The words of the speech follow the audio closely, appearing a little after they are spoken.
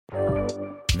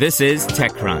This is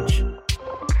TechCrunch.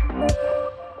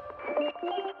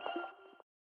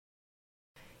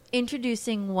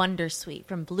 Introducing Wondersuite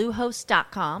from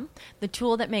Bluehost.com, the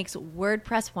tool that makes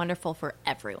WordPress wonderful for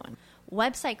everyone.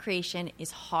 Website creation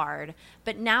is hard,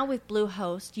 but now with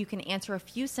Bluehost, you can answer a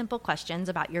few simple questions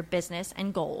about your business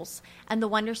and goals, and the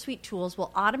Wondersuite tools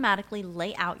will automatically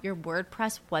lay out your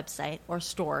WordPress website or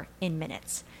store in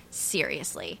minutes.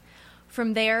 Seriously.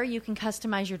 From there, you can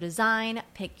customize your design,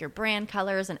 pick your brand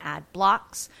colors, and add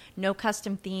blocks. No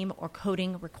custom theme or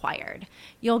coding required.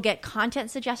 You'll get content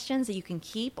suggestions that you can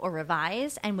keep or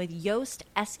revise, and with Yoast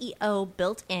SEO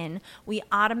built in, we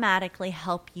automatically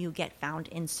help you get found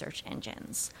in search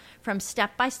engines. From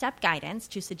step-by-step guidance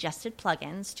to suggested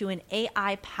plugins to an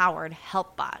AI-powered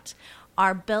help bot,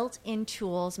 our built-in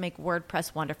tools make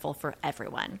WordPress wonderful for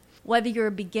everyone. Whether you're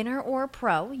a beginner or a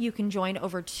pro, you can join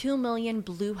over 2 million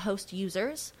Bluehost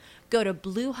users. Go to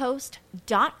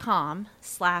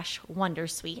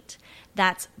bluehost.com/wondersuite.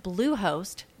 That's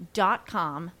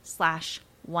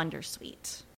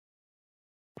bluehost.com/wondersuite.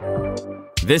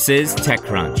 This is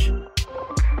TechCrunch.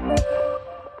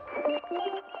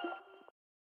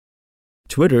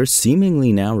 Twitter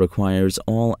seemingly now requires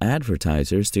all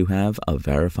advertisers to have a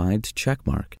verified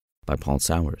checkmark, by Paul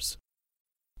Sowers.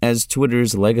 As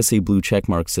Twitter's legacy blue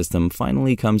checkmark system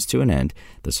finally comes to an end,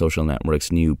 the social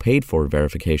network's new paid-for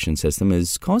verification system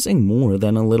is causing more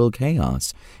than a little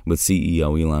chaos, with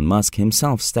CEO Elon Musk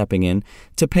himself stepping in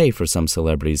to pay for some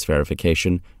celebrities'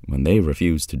 verification when they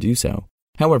refuse to do so.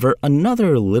 However,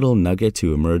 another little nugget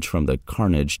to emerge from the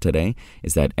carnage today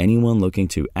is that anyone looking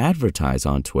to advertise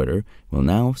on Twitter will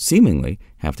now seemingly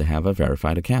have to have a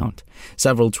verified account.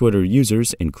 Several Twitter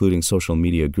users, including social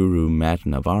media guru Matt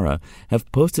Navarra,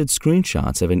 have posted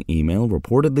screenshots of an email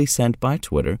reportedly sent by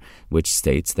Twitter, which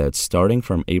states that starting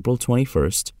from April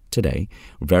 21st, today,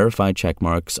 verified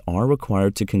checkmarks are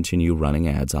required to continue running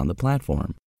ads on the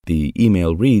platform. The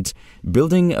email reads,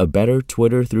 "Building a better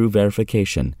Twitter through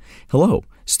verification. Hello.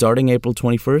 Starting April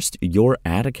 21st, your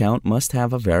ad account must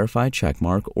have a verified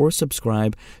checkmark or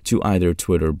subscribe to either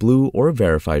Twitter Blue or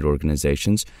verified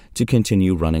organizations to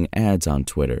continue running ads on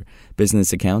Twitter.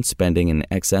 Business accounts spending in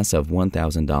excess of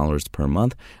 $1,000 per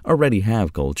month already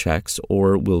have gold checks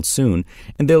or will soon,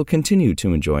 and they'll continue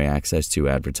to enjoy access to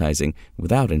advertising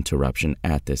without interruption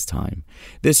at this time.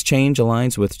 This change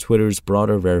aligns with Twitter's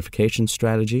broader verification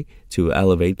strategy to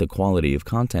elevate the quality of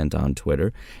content on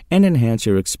Twitter and enhance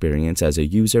your experience as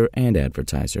a user and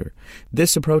advertiser.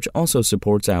 This approach also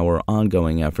supports our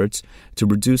ongoing efforts to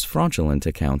reduce fraudulent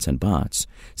accounts and bots.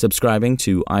 Subscribing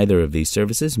to either of these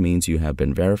services means you have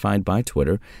been verified by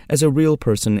Twitter as a real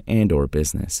person and/or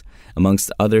business.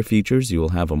 Amongst other features, you will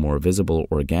have a more visible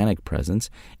organic presence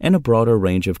and a broader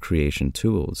range of creation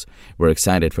tools. We're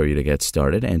excited for you to get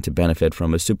started and to benefit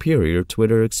from a superior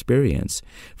Twitter experience.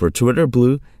 For Twitter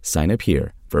Blue, sign up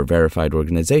here. For verified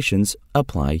organizations,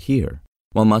 apply here."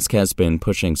 While Musk has been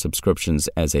pushing subscriptions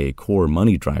as a core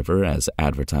money driver as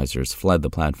advertisers fled the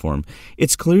platform,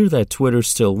 it's clear that Twitter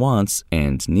still wants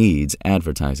and needs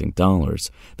advertising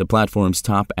dollars. The platform's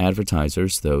top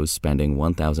advertisers, those spending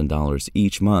 $1,000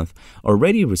 each month,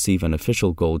 already receive an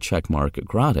official gold checkmark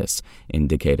gratis,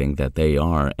 indicating that they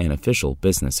are an official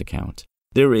business account.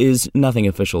 There is nothing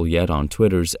official yet on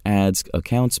Twitter's ads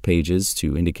accounts pages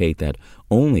to indicate that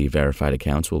only verified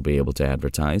accounts will be able to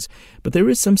advertise, but there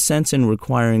is some sense in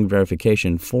requiring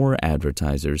verification for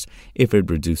advertisers if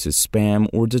it reduces spam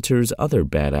or deters other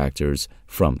bad actors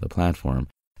from the platform.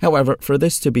 However, for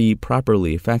this to be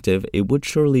properly effective, it would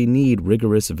surely need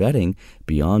rigorous vetting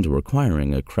beyond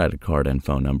requiring a credit card and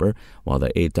phone number, while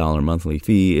the $8 monthly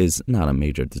fee is not a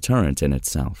major deterrent in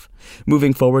itself.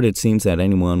 Moving forward, it seems that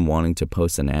anyone wanting to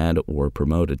post an ad or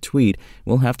promote a tweet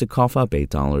will have to cough up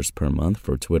 $8 per month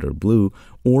for Twitter Blue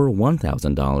or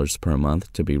 $1,000 per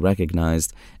month to be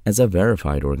recognized as a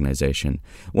verified organization.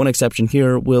 One exception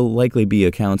here will likely be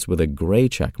accounts with a gray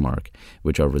checkmark,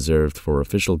 which are reserved for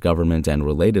official government and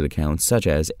related accounts such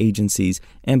as agencies,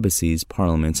 embassies,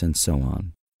 parliaments, and so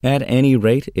on. At any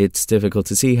rate, it's difficult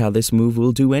to see how this move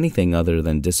will do anything other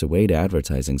than dissuade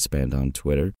advertising spend on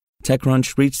Twitter.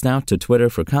 TechCrunch reached out to Twitter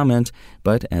for comment,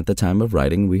 but at the time of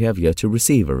writing, we have yet to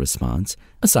receive a response,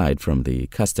 aside from the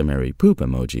customary poop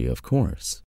emoji, of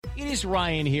course. It is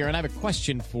Ryan here, and I have a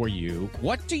question for you.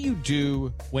 What do you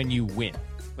do when you win?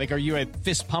 Like, are you a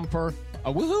fist pumper?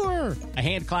 A woohooer, a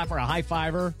hand clapper, a high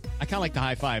fiver. I kind of like the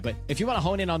high five, but if you want to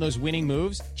hone in on those winning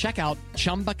moves, check out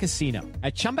Chumba Casino.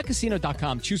 At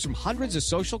ChumbaCasino.com, choose from hundreds of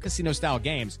social casino style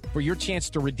games for your chance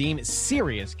to redeem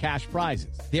serious cash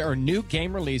prizes. There are new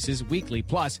game releases weekly,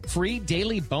 plus free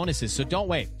daily bonuses. So don't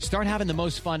wait. Start having the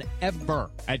most fun ever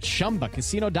at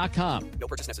ChumbaCasino.com. No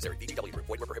purchase necessary. VGW Group.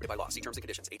 Void where prohibited by law. See terms and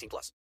conditions. 18+.